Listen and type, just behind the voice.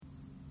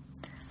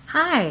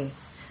Hi,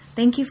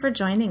 thank you for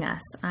joining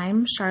us.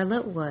 I'm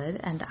Charlotte Wood,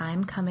 and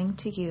I'm coming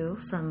to you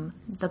from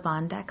the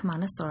Bondeck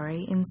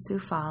Montessori in Sioux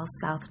Falls,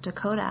 South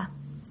Dakota.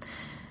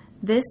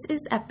 This is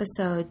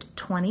episode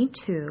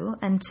 22,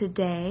 and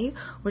today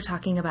we're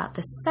talking about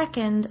the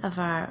second of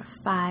our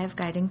 5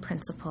 guiding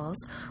principles,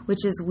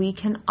 which is we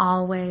can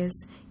always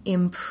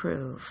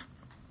improve.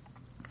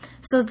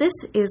 So this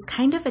is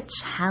kind of a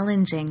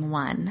challenging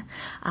one.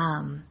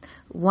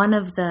 One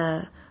of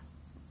the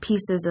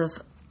pieces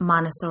of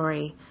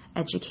Montessori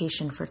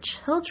education for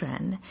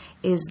children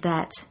is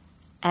that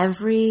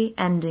every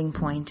ending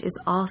point is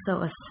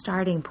also a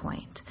starting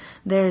point.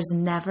 There's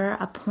never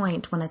a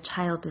point when a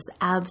child is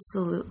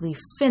absolutely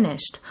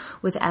finished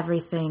with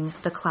everything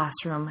the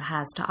classroom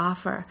has to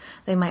offer.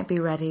 They might be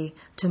ready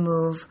to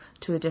move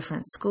to a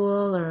different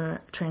school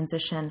or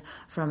transition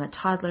from a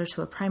toddler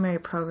to a primary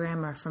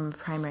program or from a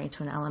primary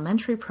to an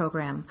elementary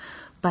program,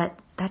 but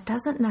that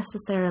doesn't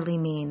necessarily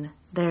mean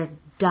they're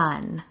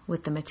done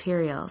with the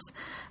materials.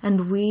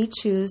 And we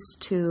choose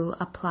to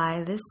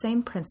apply this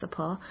same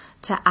principle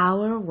to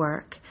our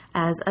work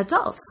as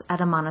adults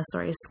at a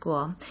Montessori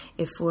school.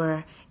 If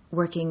we're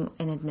working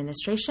in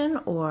administration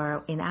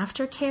or in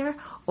aftercare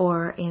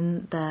or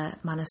in the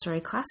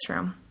Montessori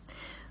classroom.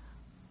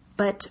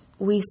 But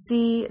we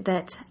see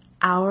that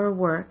our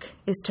work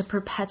is to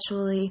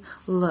perpetually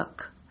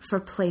look for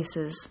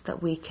places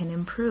that we can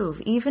improve.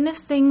 Even if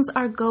things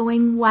are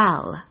going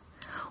well,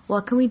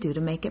 what can we do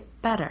to make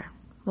it better?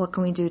 What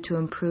can we do to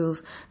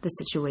improve the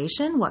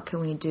situation? What can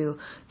we do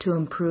to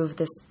improve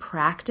this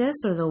practice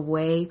or the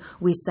way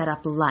we set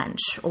up lunch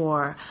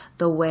or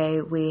the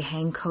way we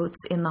hang coats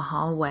in the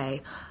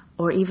hallway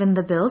or even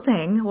the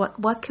building?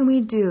 What can we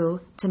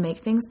do to make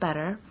things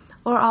better?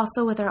 Or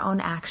also with our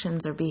own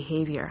actions or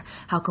behavior.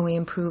 How can we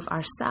improve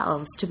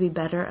ourselves to be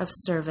better of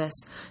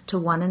service to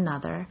one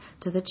another,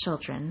 to the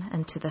children,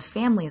 and to the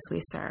families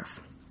we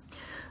serve?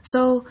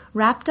 So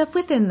wrapped up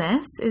within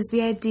this is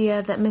the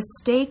idea that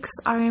mistakes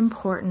are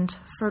important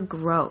for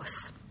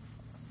growth.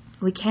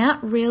 We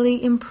can't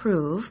really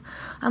improve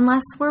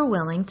unless we're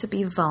willing to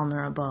be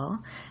vulnerable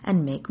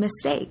and make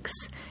mistakes.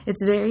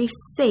 It's very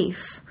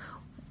safe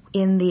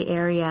in the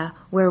area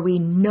where we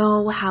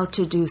know how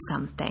to do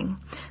something.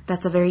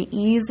 That's a very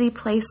easy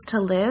place to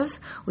live.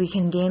 We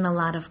can gain a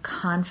lot of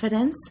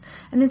confidence.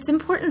 And it's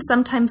important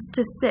sometimes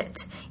to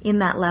sit in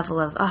that level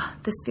of,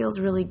 this feels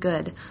really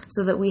good,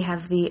 so that we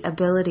have the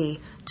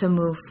ability to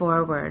move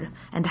forward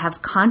and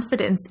have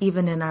confidence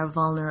even in our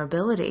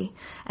vulnerability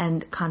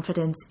and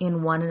confidence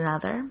in one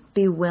another.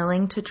 Be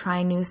willing to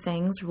try new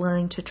things,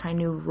 willing to try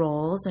new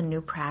roles and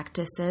new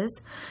practices.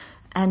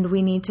 And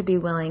we need to be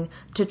willing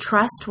to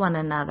trust one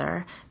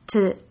another,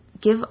 to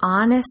give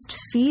honest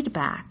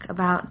feedback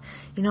about,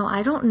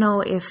 I don't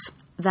know if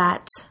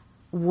that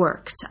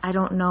worked. I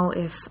don't know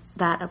if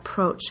that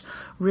approach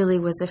really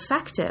was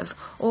effective.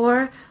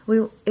 Or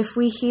if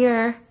we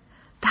hear,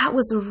 that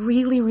was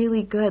really,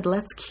 really good,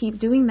 let's keep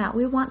doing that.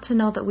 We want to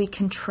know that we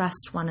can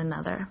trust one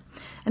another.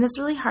 And it's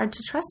really hard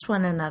to trust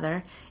one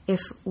another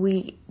if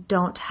we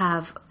don't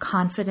have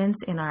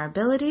confidence in our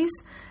abilities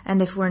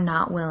and if we're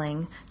not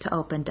willing to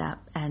open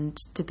up and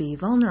to be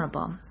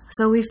vulnerable.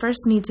 So we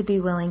first need to be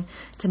willing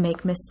to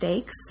make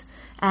mistakes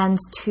and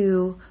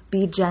to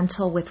be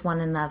gentle with one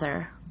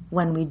another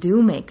when we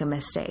do make a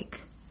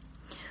mistake.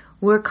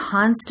 We're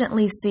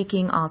constantly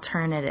seeking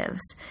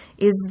alternatives.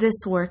 Is this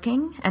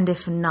working? And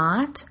if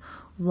not,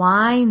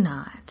 why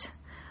not?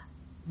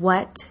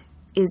 What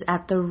is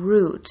at the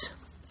root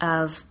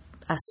of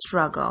a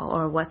struggle,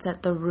 or what's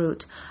at the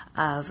root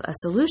of a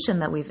solution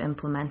that we've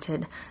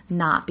implemented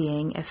not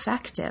being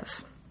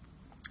effective?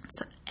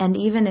 And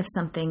even if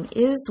something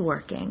is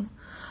working,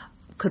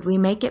 could we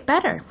make it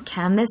better?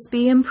 Can this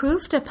be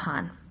improved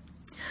upon?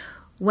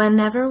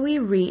 Whenever we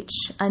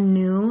reach a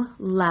new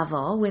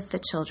level with the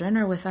children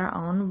or with our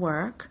own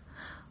work,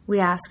 we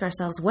ask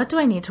ourselves, what do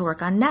I need to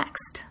work on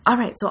next? All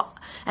right, so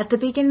at the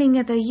beginning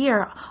of the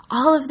year,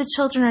 all of the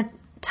children are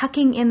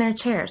tucking in their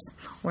chairs.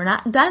 We're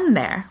not done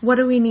there. What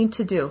do we need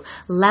to do?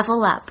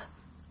 Level up.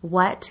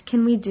 What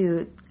can we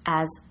do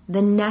as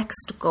the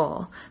next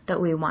goal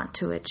that we want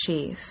to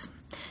achieve?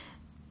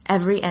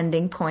 Every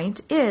ending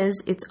point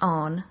is its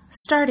own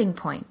starting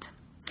point.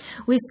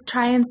 We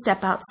try and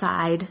step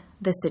outside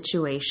the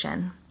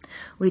situation.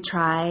 We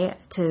try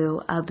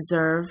to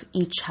observe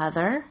each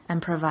other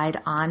and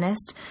provide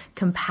honest,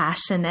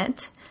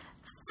 compassionate,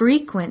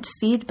 frequent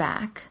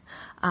feedback,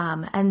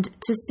 and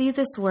to see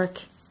this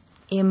work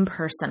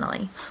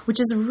impersonally, which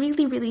is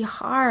really, really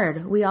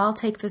hard. We all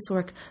take this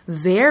work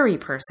very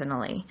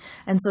personally.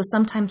 And so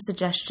sometimes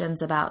suggestions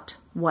about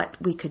what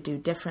we could do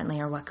differently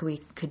or what we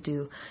could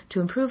do to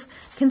improve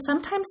can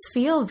sometimes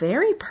feel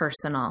very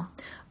personal.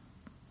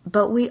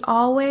 But we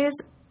always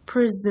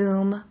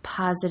presume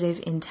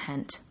positive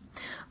intent,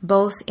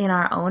 both in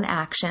our own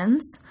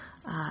actions.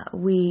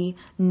 We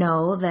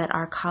know that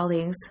our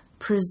colleagues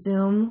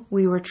presume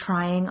we were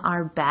trying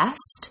our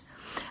best,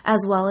 as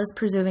well as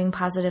presuming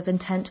positive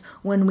intent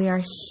when we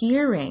are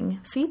hearing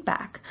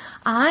feedback.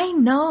 I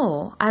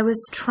know I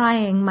was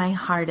trying my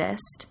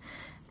hardest,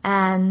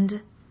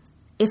 And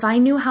if I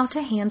knew how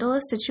to handle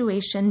a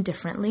situation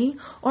differently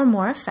or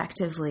more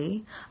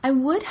effectively, I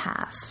would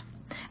have.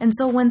 And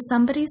so when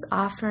somebody's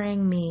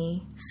offering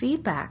me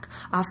feedback,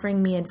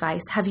 offering me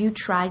advice, have you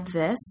tried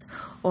this?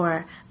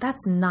 Or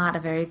that's not a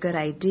very good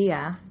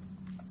idea.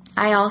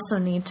 I also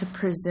need to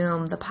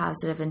presume the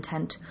positive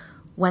intent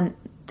when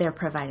they're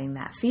providing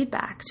that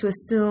feedback, to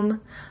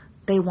assume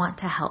they want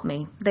to help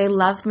me. They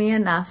love me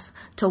enough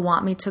to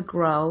want me to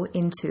grow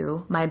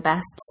into my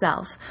best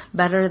self,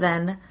 better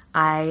than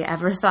I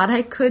ever thought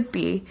I could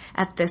be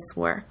at this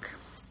work.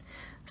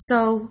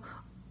 So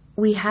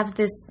we have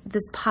this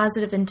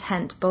positive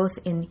intent both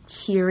in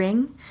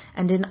hearing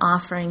and in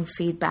offering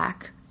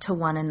feedback to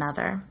one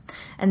another.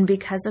 And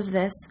because of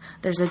this,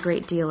 there's a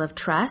great deal of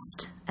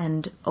trust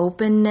and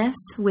openness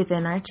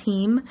within our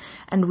team,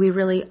 and we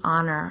really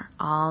honor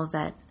all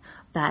that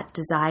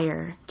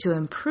desire to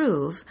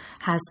improve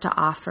has to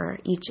offer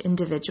each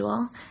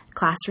individual,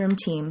 classroom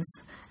teams,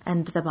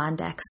 and the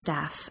Bondeck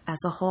staff as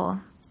a whole.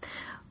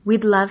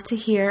 We'd love to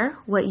hear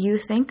what you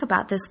think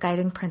about this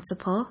guiding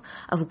principle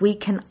of we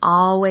can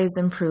always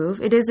improve.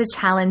 It is a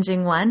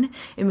challenging one.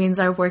 It means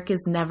our work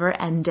is never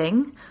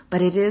ending,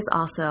 but it is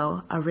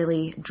also a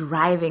really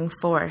driving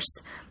force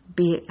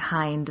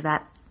behind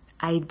that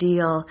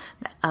ideal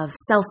of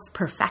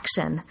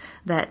self-perfection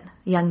that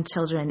young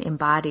children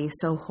embody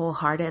so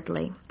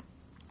wholeheartedly.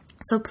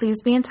 So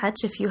please be in touch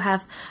if you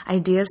have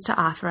ideas to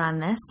offer on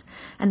this,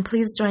 and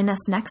please join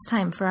us next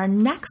time for our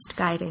next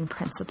guiding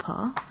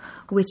principle,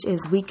 which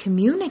is we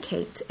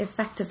communicate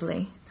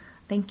effectively.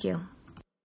 Thank you.